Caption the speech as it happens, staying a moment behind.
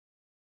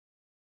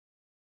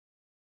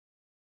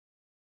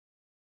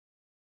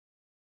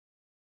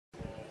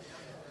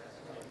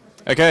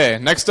Okay,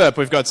 next up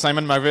we've got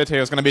Simon McVittie,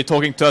 who's going to be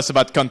talking to us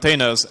about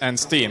containers and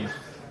Steam.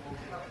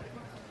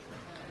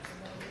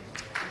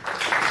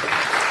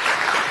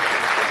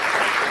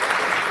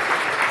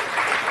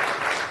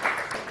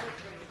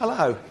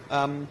 Hello.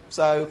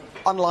 So,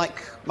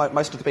 unlike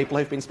most of the people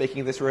who've been speaking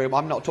in this room,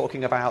 I'm not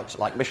talking about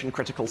like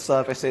mission-critical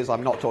services.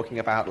 I'm not talking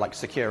about like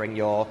securing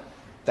your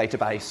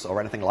database or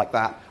anything like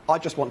that. I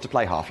just want to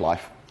play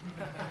Half-Life.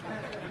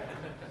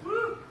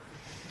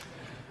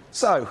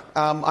 So,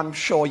 I'm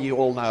sure you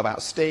all know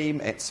about Steam.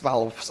 It's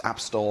Valve's app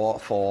store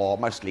for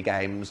mostly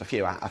games, a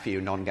few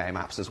non-game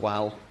apps as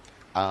well,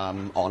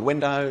 on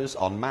Windows,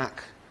 on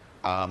Mac,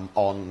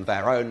 on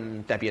their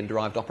own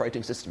Debian-derived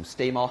operating system,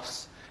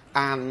 SteamOS,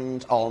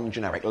 and on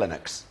generic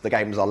Linux. The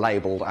games are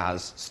labelled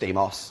as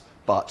SteamOS,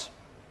 but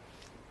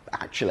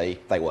actually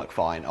they work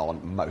fine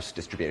on most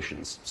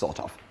distributions, sort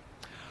of.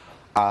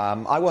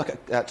 I work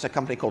at a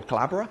company called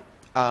Collabora.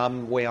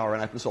 We are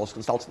an open source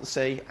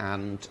consultancy,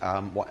 and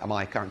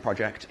my current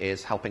project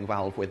is helping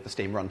Valve with the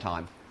Steam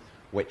runtime,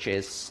 which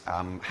is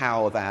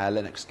how their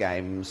Linux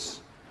games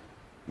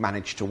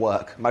manage to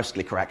work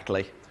mostly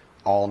correctly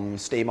on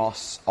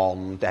SteamOS,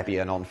 on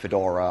Debian, on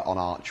Fedora, on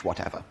Arch,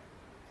 whatever.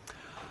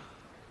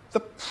 The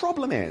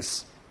problem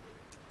is,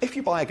 if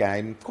you buy a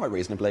game, quite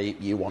reasonably,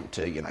 you want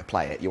to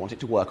play it, you want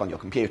it to work on your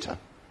computer.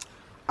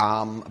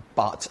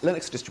 But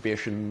Linux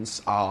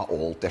distributions are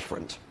all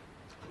different.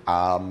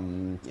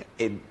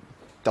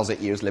 Does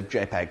it use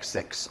libjpeg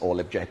 6 or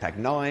libjpeg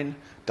 9?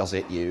 Does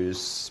it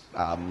use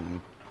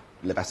libSSL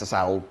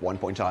 1.0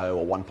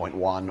 or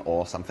 1.1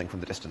 or something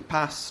from the distant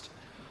past?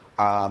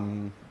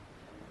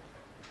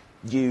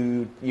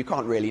 You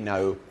can't really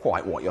know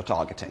quite what you're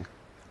targeting.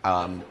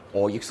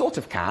 Or you sort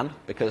of can,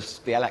 because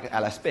the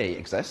LSB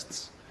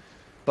exists,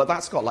 but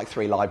that's got like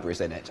 3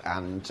 libraries in it,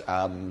 and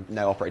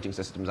no operating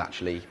systems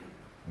actually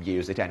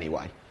use it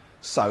anyway.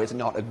 So it's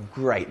not a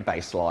great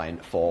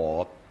baseline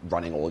for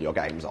running all your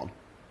games on.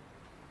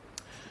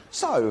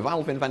 So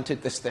Valve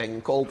invented this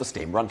thing called the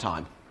Steam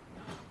runtime.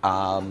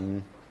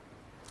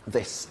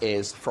 This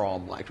is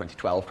from like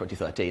 2012,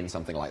 2013,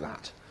 something like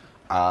that.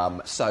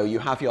 So you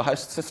have your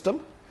host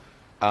system.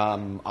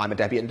 I'm a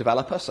Debian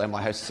developer, so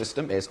my host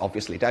system is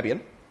obviously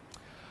Debian.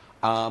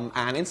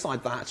 And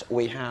inside that,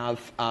 we have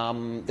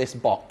this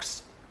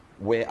box.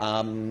 There's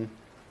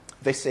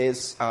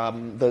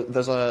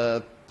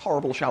a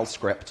horrible shell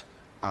script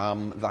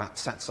that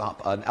sets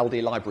up an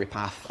LD library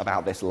path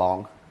about this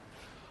long,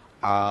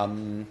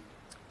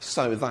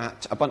 so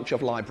that a bunch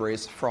of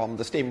libraries from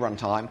the Steam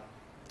runtime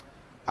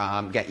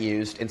get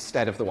used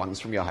instead of the ones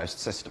from your host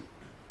system.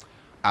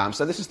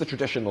 So this is the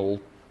traditional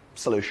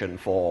solution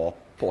for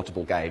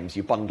portable games.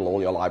 You bundle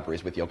all your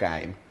libraries with your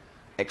game,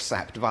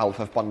 except Valve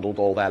have bundled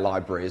all their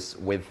libraries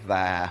with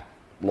their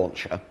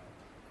launcher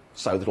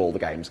so that all the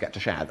games get to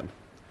share them.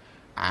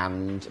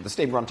 And the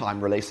Steam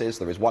runtime releases,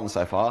 there is one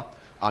so far,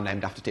 are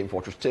named after Team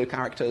Fortress 2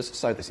 characters,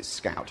 so this is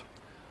Scout.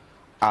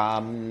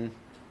 And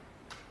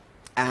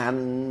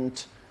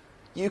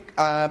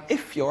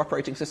if your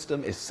operating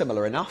system is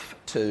similar enough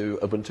to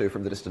Ubuntu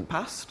from the distant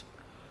past,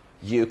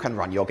 you can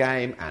run your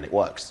game and it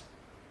works.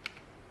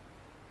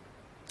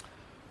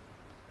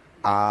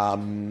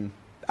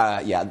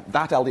 Yeah,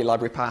 that LD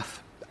library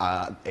path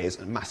is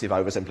a massive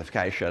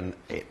oversimplification.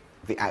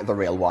 The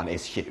real one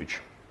is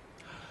huge.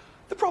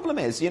 The problem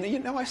is, you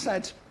know I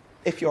said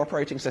if your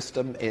operating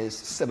system is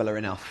similar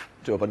enough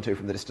to Ubuntu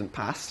from the distant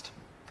past,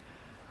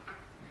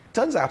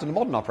 turns out in a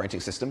modern operating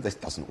system this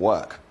doesn't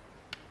work.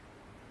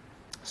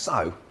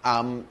 So,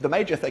 the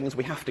major things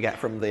we have to get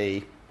from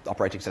the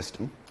operating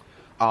system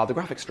are the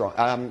graphics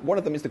driver. One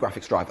of them is the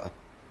graphics driver.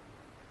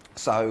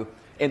 So,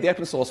 in the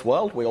open source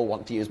world, we all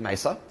want to use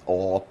Mesa,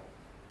 or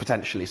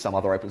potentially some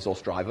other open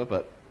source driver,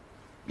 but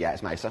yeah,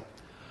 it's Mesa.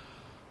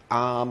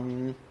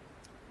 And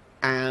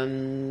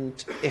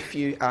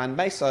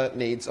Mesa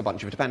needs a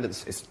bunch of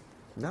dependencies.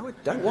 No, I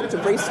don't want to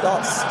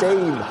restart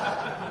Steam.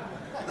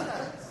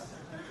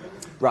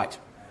 Right.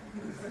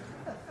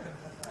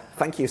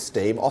 Thank you,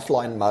 Steam.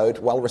 Offline mode,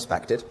 well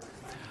respected.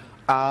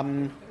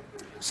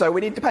 So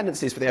we need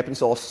dependencies for the open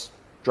source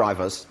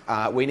drivers.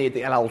 We need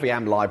the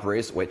LLVM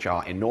libraries, which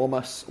are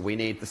enormous. We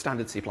need the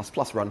standard C++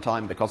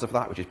 runtime because of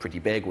that, which is pretty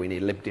big. We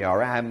need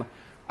libdrm.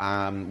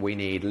 We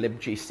need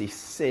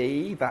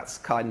libgcc. That's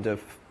kind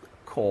of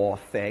core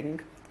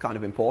thing, kind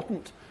of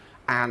important.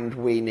 And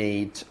we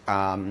need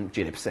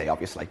glibc,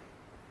 obviously.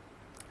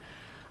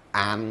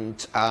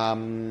 And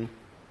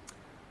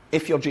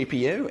if your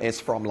GPU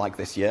is from like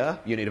this year,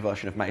 you need a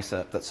version of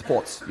Mesa that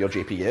supports your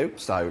GPU,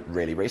 so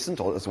really recent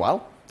as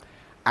well.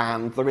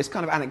 And there is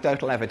kind of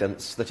anecdotal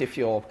evidence that if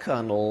your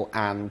kernel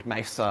and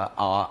Mesa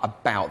are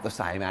about the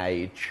same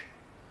age,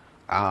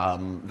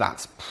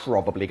 that's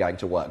probably going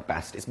to work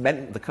best.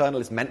 The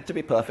kernel is meant to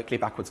be perfectly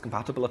backwards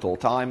compatible at all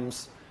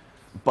times,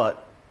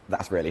 but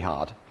that's really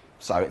hard.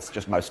 So it's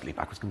just mostly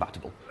backwards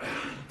compatible.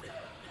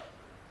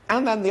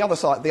 And then the other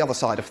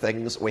side of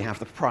things, we have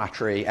the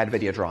proprietary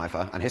NVIDIA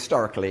driver, and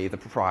historically the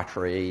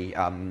proprietary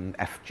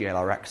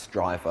FGLRX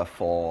driver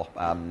for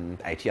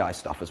ATI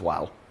stuff as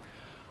well.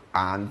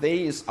 And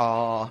these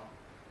are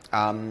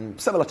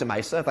Similar to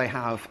Mesa, they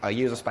have a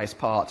user space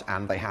part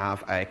and they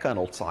have a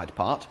kernel side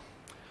part.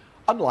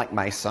 Unlike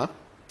Mesa,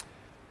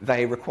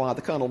 they require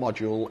the kernel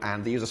module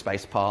and the user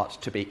space part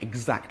to be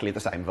exactly the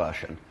same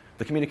version.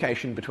 The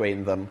communication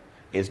between them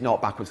is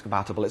not backwards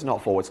compatible, it's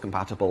not forwards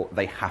compatible,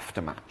 they have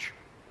to match.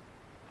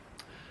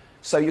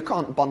 So you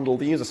can't bundle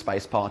the user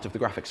space part of the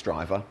graphics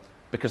driver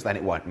because then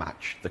it won't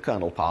match the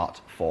kernel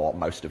part for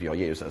most of your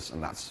users,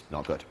 and that's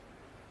not good.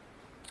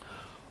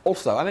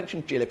 Also, I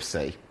mentioned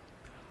glibc.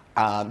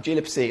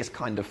 glibc is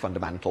kind of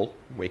fundamental.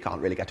 We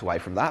can't really get away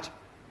from that.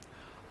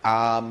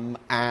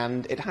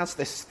 And it has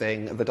this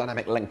thing, the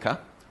dynamic linker,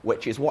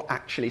 which is what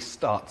actually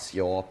starts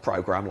your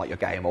program, like your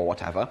game or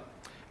whatever.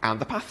 And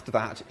the path to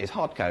that is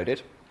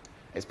hard-coded.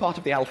 It's part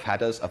of the ELF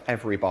headers of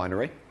every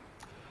binary.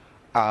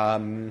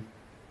 You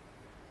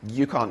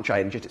can't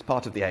change it. It's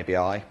part of the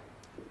ABI.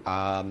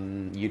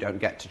 You don't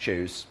get to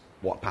choose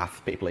what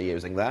path people are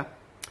using there.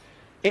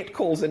 It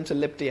calls into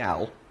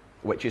libdl,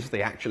 which is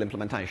the actual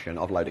implementation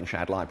of loading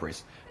shared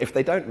libraries. If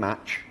they don't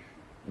match,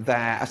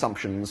 their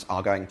assumptions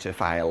are going to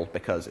fail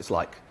because it's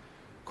like,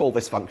 call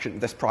this function,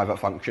 this private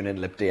function in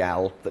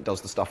libdl that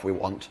does the stuff we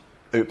want.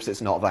 Oops,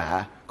 it's not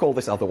there. Call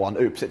this other one.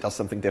 Oops, it does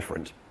something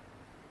different.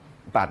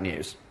 Bad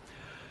news.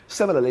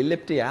 Similarly,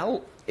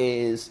 libdl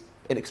is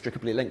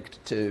inextricably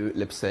linked to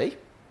libc.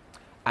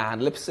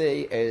 And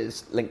libc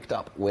is linked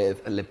up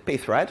with a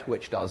libpthread,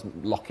 which does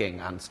locking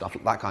and stuff,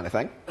 that kind of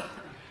thing.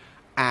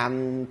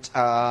 And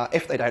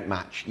if they don't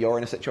match, you're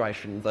in a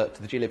situation that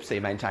the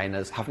glibc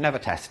maintainers have never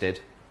tested,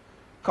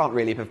 can't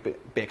really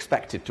be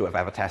expected to have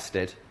ever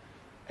tested.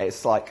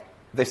 It's like,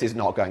 this is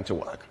not going to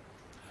work.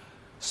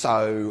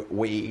 So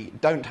we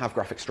don't have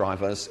graphics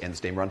drivers in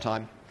Steam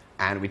Runtime,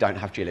 and we don't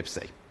have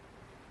glibc.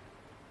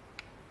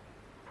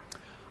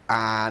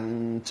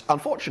 And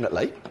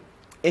unfortunately,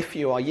 if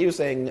you are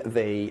using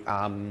the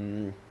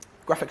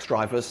graphics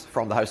drivers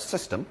from the host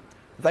system,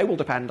 they will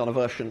depend on a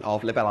version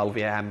of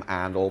libllvm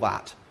and all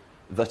that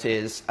that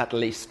is at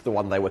least the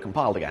one they were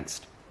compiled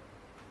against.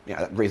 You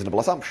know, reasonable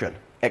assumption,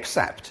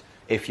 except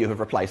if you have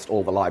replaced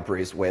all the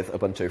libraries with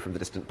Ubuntu from the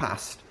distant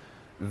past,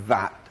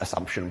 that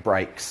assumption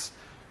breaks,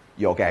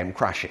 your game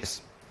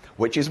crashes,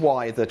 which is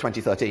why the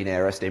 2013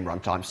 era Steam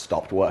Runtime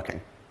stopped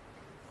working.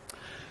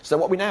 So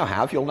what we now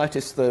have, you'll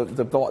notice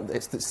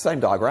it's the same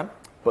diagram,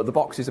 but the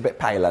box is a bit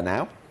paler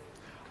now,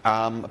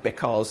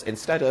 because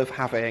instead of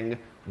having,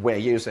 we're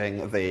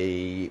using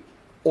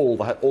all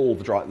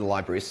the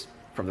libraries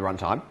from the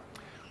runtime,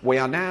 we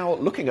are now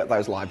looking at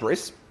those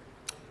libraries,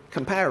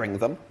 comparing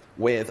them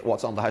with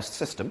what's on the host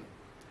system,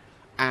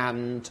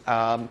 and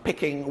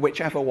picking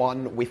whichever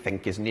one we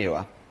think is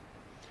newer.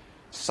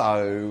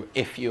 So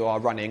if you are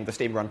running the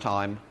Steam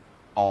Runtime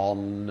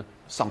on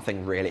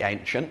something really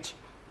ancient,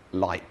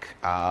 like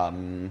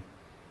Ubuntu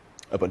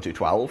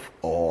 12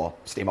 or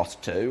SteamOS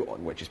 2,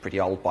 which is pretty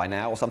old by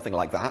now, or something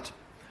like that,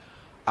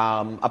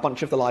 a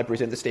bunch of the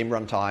libraries in the Steam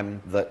Runtime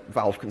that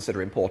Valve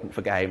consider important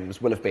for games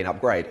will have been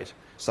upgraded.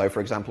 So, for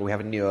example, we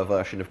have a newer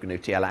version of GNU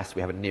TLS,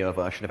 we have a newer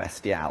version of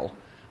SDL,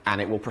 and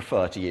it will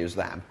prefer to use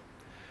them.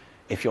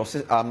 If your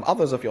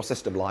others of your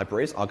system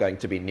libraries are going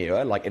to be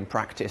newer, like in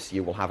practice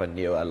you will have a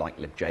newer like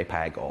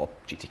libjpeg or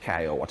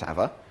GTK or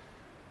whatever,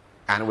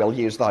 and we'll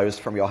use those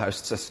from your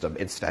host system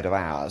instead of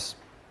ours.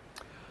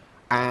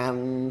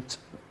 And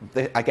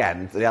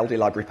again, the LD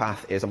library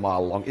path is a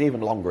mile long,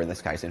 even longer in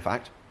this case, in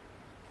fact.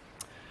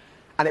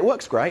 And it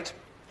works great,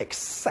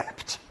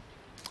 except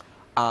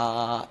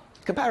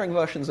comparing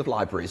versions of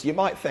libraries. You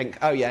might think,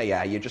 oh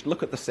yeah, you just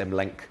look at the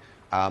symlink.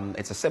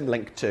 It's a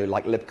symlink to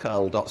like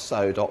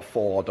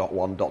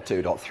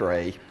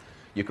libcurl.so.4.1.2.3.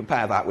 You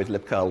compare that with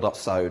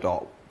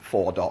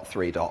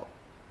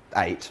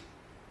libcurl.so.4.3.8,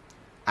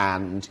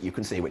 and you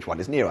can see which one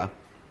is newer.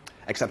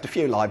 Except a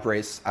few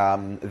libraries,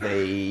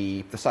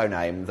 the so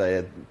name,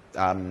 the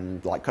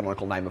like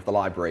canonical name of the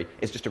library,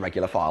 is just a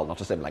regular file, not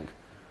a symlink.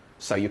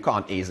 So you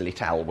can't easily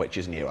tell which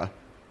is newer.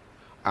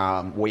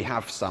 We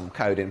have some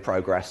code in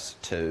progress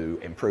to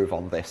improve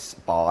on this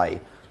by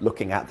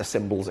looking at the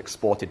symbols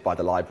exported by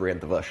the library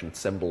and the version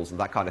symbols and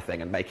that kind of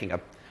thing, and making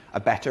a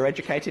better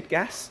educated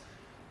guess,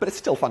 but it's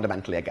still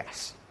fundamentally a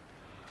guess.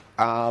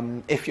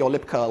 If your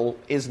libcurl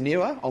is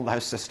newer on the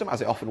host system,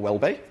 as it often will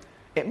be,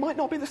 it might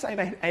not be the same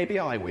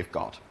ABI we've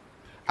got,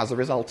 as a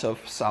result of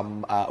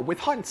some, with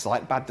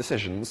hindsight, bad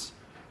decisions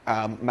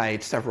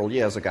made several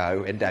years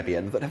ago in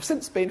Debian that have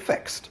since been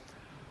fixed.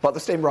 But the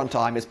Steam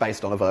Runtime is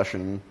based on a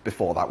version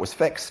before that was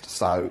fixed,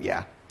 so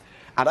yeah.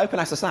 And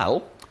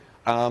OpenSSL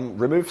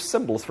removes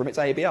symbols from its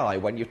ABI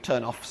when you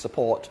turn off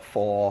support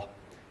for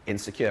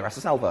insecure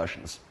SSL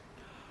versions.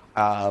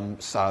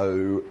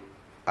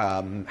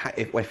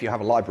 If you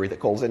have a library that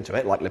calls into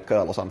it, like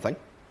libcurl or something,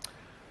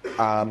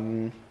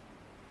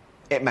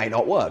 it may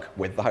not work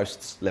with the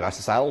host's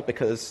libSSL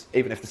because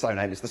even if the so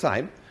name is the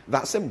same,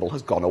 that symbol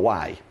has gone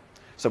away.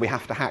 So we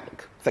have to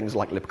hack things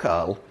like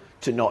libcurl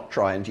to not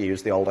try and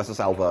use the old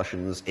SSL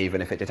versions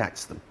even if it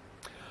detects them.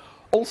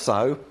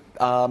 Also,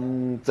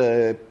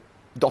 the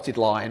dotted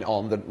line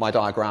on my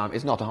diagram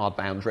is not a hard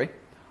boundary.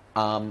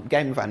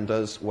 Game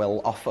vendors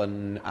will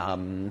often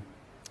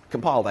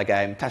compile their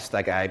game, test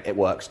their game, it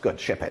works, good,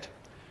 ship it.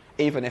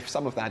 Even if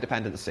some of their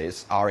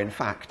dependencies are in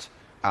fact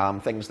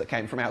things that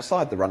came from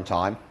outside the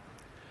runtime,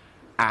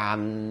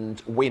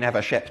 and we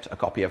never shipped a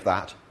copy of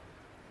that.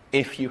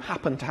 If you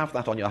happen to have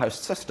that on your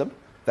host system,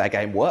 their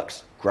game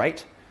works,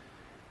 great.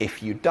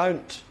 If you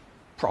don't,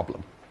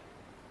 problem.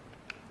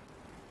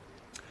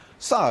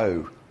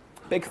 So,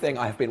 big thing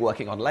I have been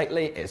working on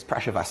lately is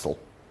Pressure Vessel.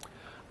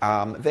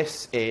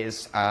 This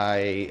is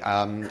a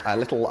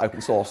little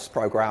open source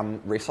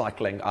program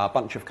recycling a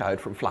bunch of code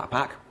from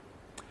Flatpak.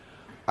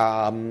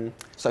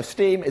 So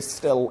Steam is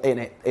still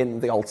in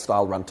the old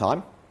style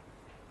runtime.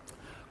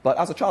 But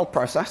as a child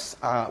process,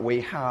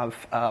 we have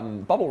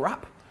Bubble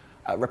Wrap,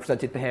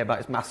 represented here by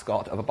its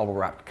mascot of a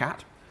bubble-wrapped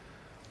cat.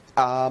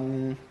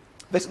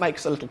 This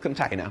makes a little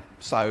container,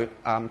 so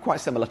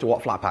quite similar to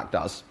what Flatpak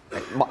does,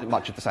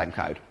 much of the same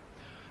code.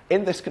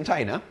 In this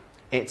container,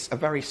 it's a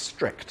very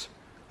strict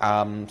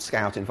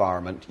Scout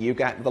environment. You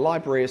get the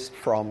libraries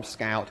from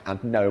Scout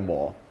and no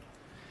more.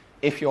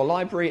 If your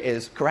library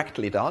is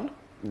correctly done,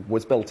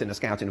 was built in a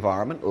Scout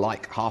environment,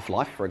 like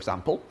Half-Life, for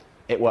example,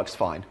 it works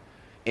fine.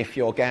 If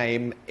your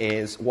game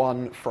is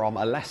one from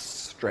a less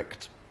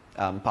strict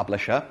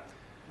publisher,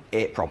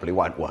 it probably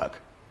won't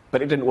work.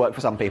 But it didn't work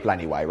for some people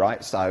anyway,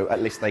 right? So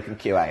at least they can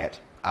QA it.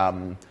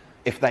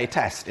 If they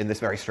test in this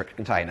very strict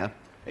container,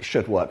 it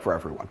should work for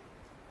everyone.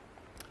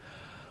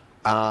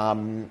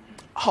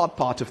 Hard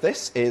part of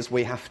this is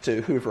we have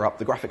to hoover up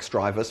the graphics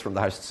drivers from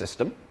the host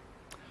system.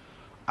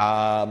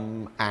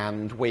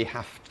 And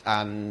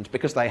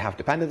because they have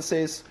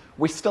dependencies,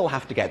 we still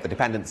have to get the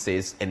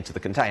dependencies into the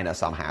container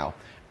somehow.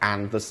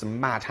 And there's some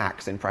mad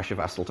hacks in Pressure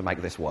Vessel to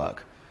make this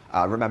work.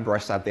 Remember I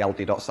said the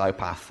ld.so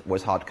path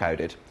was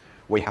hard-coded.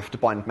 We have to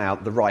bind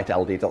out the right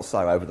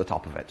ld.so over the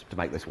top of it to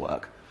make this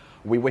work.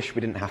 We wish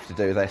we didn't have to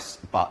do this,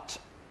 but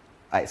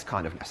it's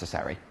kind of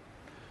necessary.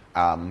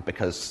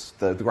 Because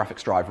the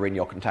graphics driver in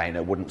your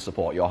container wouldn't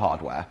support your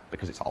hardware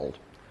because it's old.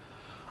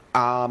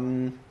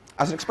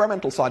 As an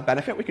experimental side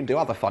benefit, we can do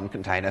other fun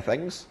container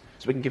things.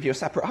 So we can give you a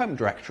separate home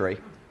directory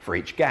for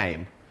each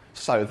game,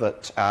 so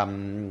that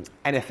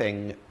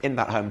anything in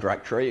that home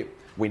directory,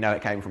 we know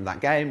it came from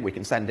that game. We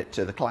can send it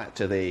to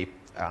the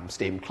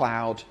Steam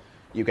cloud.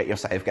 You get your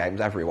save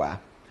games everywhere.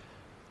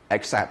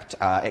 Except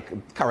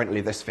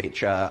currently this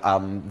feature,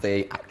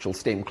 the actual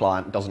Steam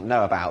client doesn't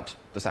know about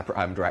the separate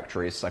home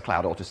directories, so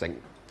Cloud Autosync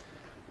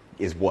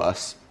is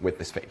worse with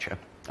this feature.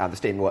 The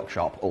Steam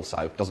Workshop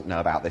also doesn't know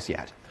about this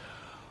yet.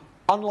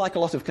 Unlike a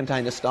lot of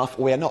container stuff,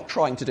 we are not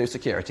trying to do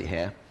security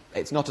here.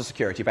 It's not a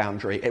security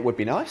boundary. It would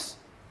be nice,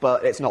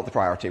 but it's not the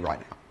priority right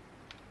now.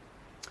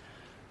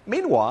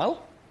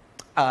 Meanwhile,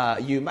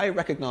 you may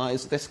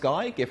recognize this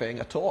guy giving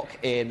a talk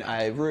in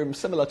a room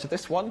similar to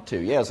this one 2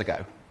 years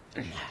ago.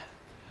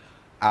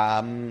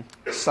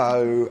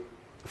 So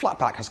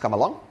Flatpak has come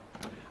along.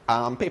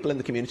 People in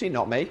the community,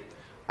 not me,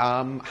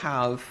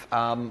 have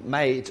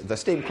made the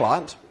Steam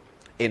client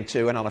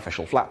into an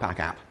unofficial Flatpak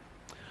app.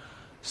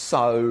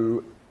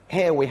 So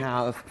here we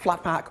have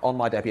Flatpak on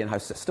my Debian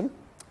host system.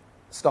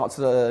 Starts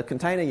the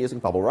container using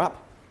Bubble Wrap.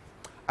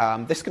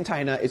 This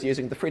container is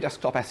using the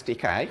FreeDesktop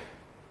SDK,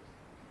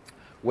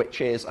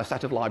 which is a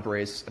set of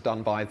libraries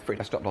done by the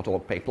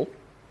freedesktop.org people.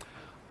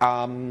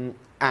 And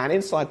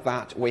inside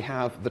that, we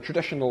have the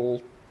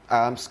traditional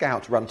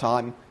Scout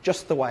runtime,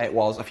 just the way it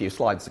was a few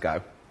slides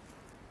ago.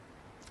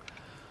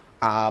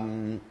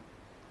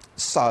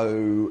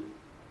 So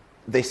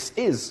this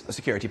is a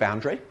security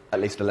boundary, at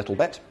least a little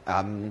bit.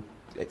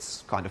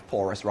 It's kind of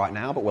porous right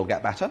now, but we'll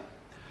get better.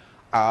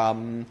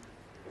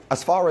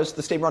 As far as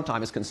the Steam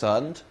runtime is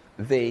concerned,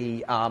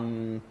 the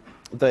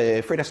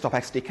FreeDesktop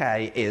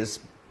SDK is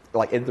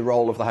like in the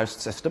role of the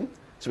host system.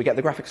 So we get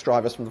the graphics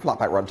drivers from the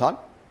Flatpak runtime.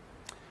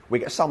 We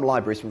get some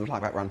libraries from the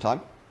Flatpak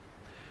runtime.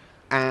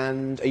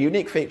 And a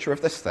unique feature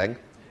of this thing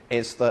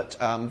is that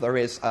there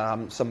is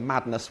some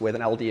madness with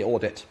an LD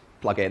audit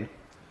plugin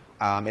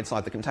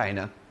inside the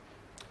container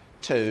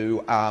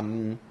to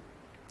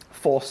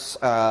force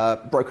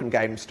broken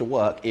games to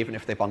work even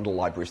if they bundle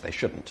libraries they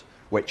shouldn't,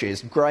 which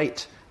is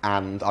great,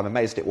 and I'm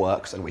amazed it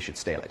works, and we should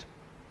steal it.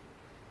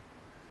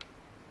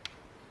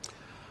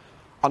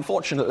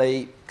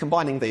 Unfortunately,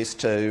 combining these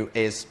two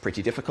is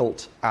pretty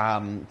difficult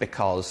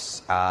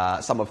because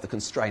some of the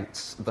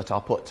constraints that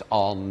are put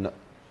on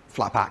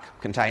Flatpak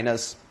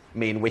containers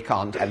mean we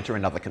can't enter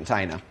another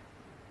container.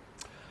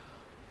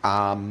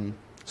 So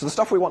the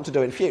stuff we want to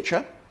do in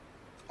future,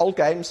 old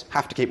games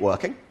have to keep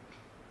working,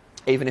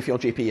 even if your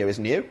GPU is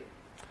new.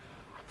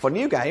 For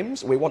new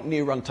games, we want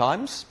new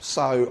runtimes,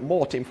 so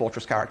more Team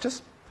Fortress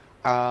characters.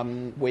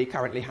 We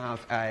currently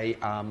have a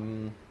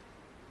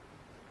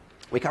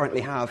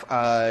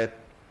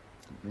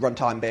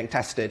runtime being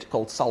tested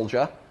called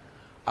Soldier,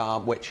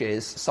 which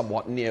is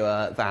somewhat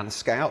newer than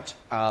Scout.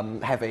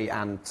 Heavy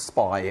and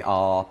Spy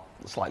are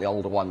slightly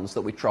older ones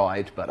that we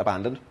tried but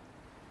abandoned.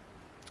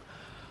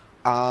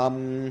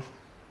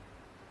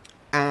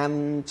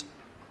 And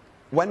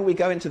when we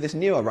go into this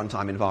newer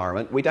runtime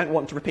environment, we don't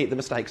want to repeat the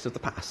mistakes of the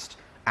past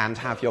and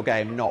have your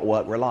game not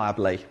work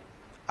reliably.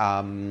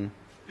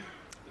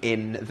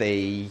 in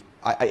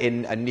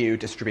a new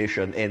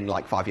distribution in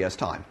like 5 years'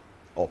 time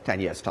or 10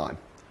 years' time.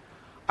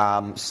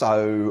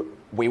 So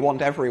we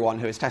want everyone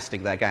who is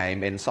testing their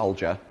game in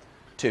Soldier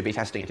to be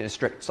testing it in a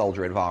strict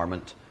Soldier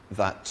environment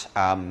that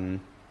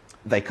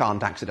they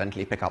can't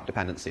accidentally pick up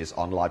dependencies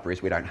on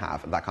libraries we don't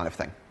have and that kind of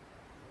thing.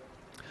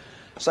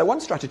 So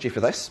one strategy for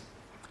this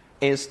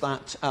is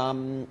that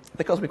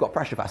because we've got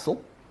Pressure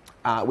Vessel,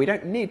 we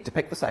don't need to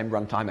pick the same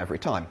runtime every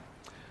time.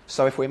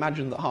 So if we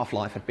imagine that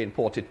Half-Life had been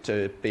ported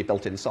to be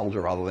built in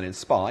Soldier rather than in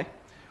Spy,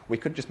 we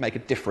could just make a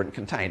different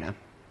container.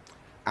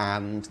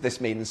 And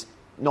this means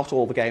not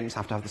all the games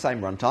have to have the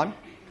same runtime.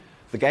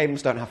 The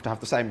games don't have to have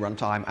the same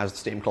runtime as the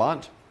Steam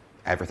client.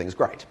 Everything's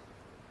great.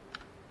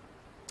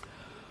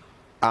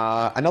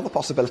 Another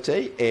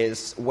possibility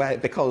is where,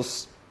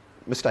 because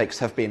mistakes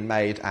have been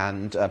made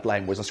and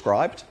blame was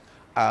ascribed,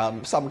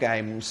 some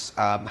games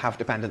have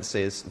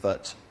dependencies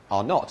that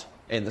are not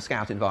in the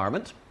Scout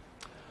environment.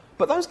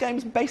 But those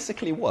games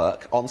basically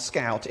work on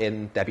Scout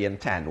in Debian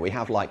 10. We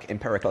have like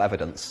empirical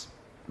evidence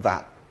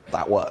that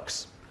that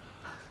works.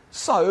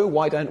 So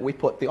why don't we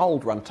put the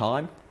old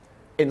runtime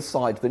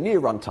inside the new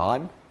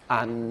runtime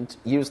and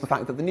use the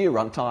fact that the new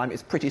runtime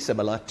is pretty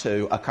similar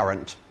to a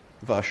current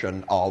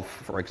version of,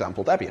 for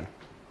example, Debian.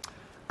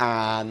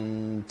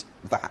 And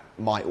that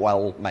might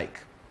well make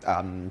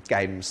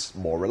games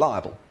more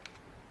reliable.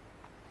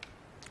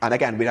 And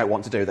again, we don't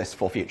want to do this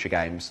for future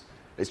games.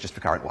 It's just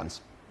for current ones.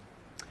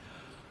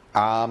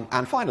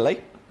 And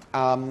finally,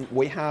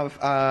 we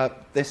have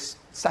this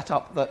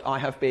setup that I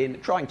have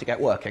been trying to get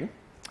working.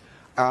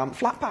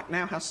 Flatpak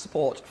now has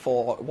support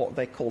for what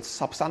they call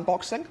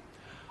sub-sandboxing,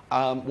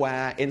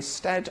 where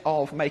instead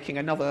of making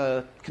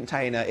another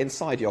container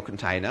inside your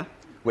container,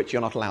 which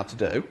you're not allowed to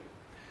do,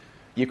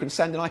 you can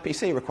send an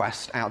IPC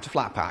request out to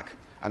Flatpak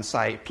and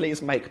say,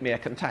 please make me a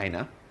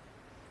container,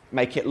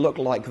 make it look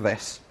like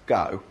this,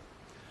 go.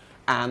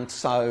 And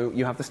so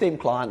you have the Steam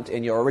client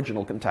in your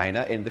original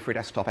container in the Free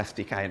Desktop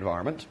SDK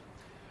environment.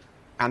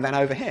 And then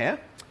over here,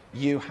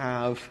 you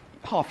have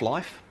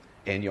Half-Life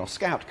in your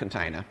Scout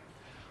container.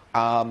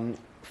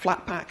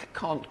 Flatpak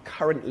can't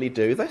currently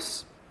do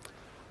this.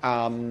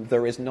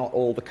 There is not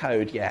all the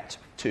code yet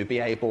to be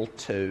able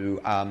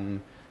to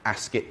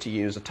ask it to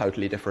use a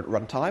totally different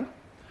runtime.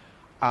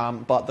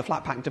 But the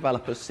Flatpak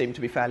developers seem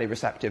to be fairly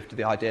receptive to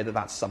the idea that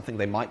that's something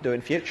they might do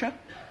in future.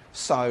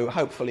 So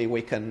hopefully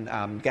we can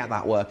get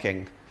that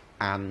working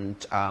and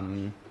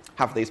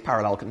have these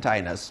parallel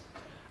containers,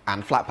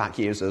 and Flatpak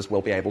users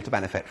will be able to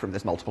benefit from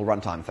this multiple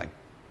runtime thing.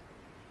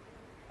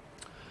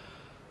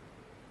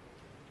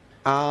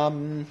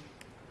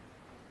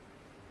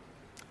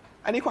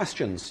 Any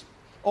questions?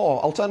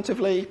 Or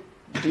alternatively,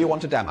 do you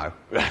want a demo?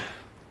 Yes.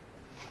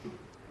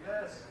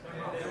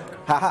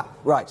 Haha,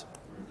 right.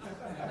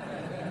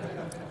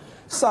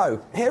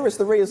 So, here is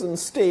the reason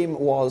Steam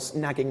was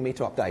nagging me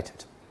to update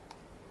it.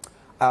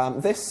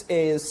 This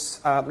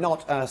is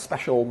not a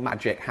special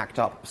magic hacked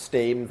up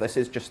Steam. This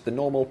is just the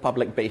normal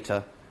public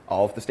beta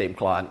of the Steam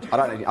client.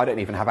 I don't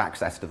even have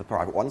access to the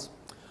private ones.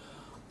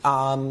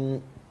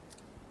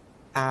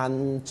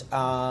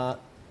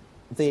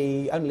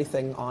 The only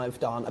thing I've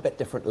done a bit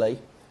differently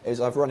is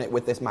I've run it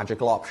with this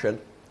magical option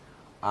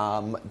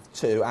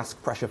to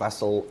ask Pressure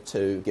Vessel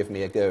to give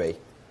me a GUI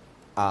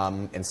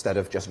instead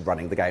of just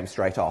running the game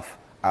straight off.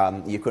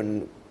 You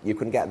can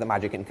get the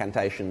magic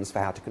incantations for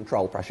how to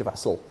control Pressure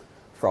Vessel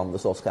from the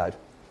source code.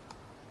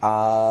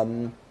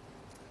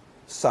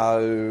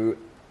 So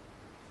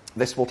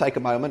this will take a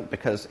moment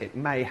because it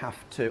may have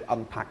to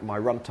unpack my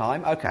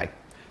runtime. Okay,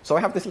 so I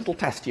have this little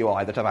test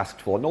UI that I've asked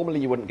for. Normally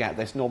you wouldn't get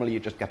this, normally you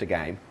just get a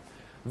game.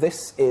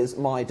 This is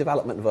my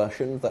development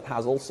version that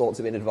has all sorts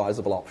of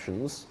inadvisable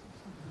options,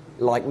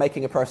 like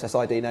making a process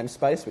ID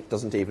namespace, which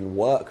doesn't even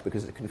work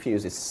because it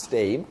confuses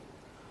Steam.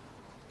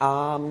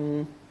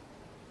 I'm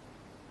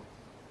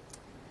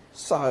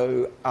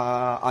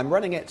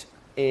running it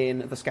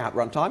in the Scout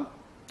runtime.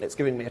 It's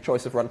giving me a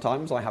choice of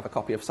runtimes. I have a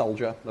copy of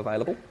Soldier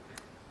available.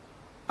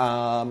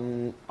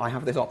 I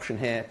have this option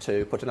here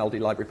to put an LD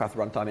library path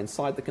runtime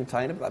inside the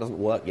container, but that doesn't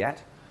work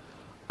yet.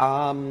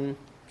 And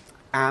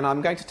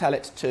I'm going to tell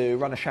it to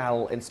run a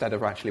shell instead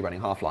of actually running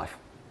Half-Life.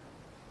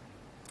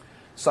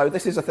 So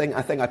this is a thing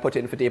I put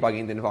in for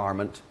debugging the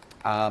environment.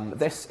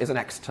 This is an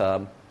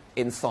Xterm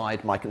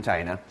inside my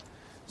container.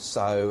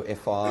 So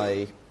if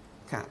I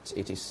cat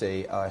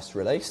etc os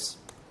release,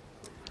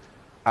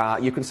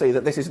 you can see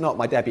that this is not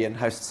my Debian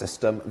host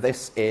system.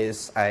 This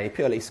is a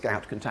purely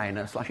Scout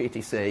container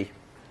 /etc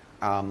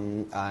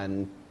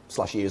and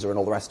 /user and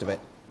all the rest of it.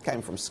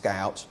 Came from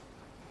Scout.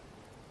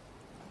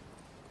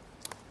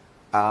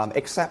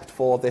 Except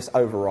for this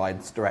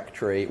overrides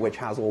directory, which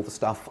has all the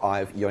stuff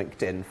I've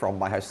yoinked in from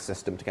my host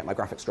system to get my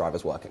graphics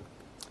drivers working.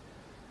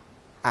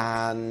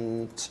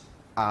 And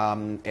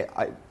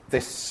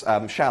this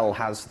shell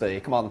has the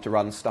command to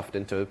run stuffed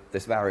into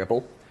this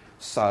variable,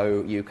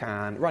 so you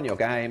can run your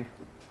game,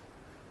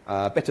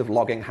 a bit of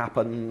logging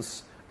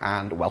happens,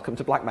 and welcome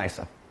to Black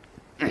Mesa.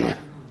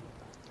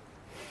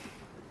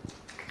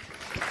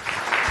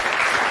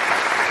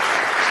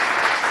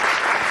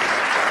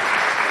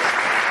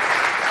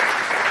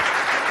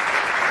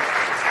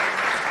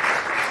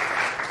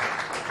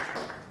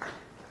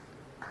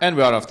 And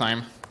we're out of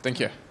time. Thank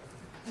you.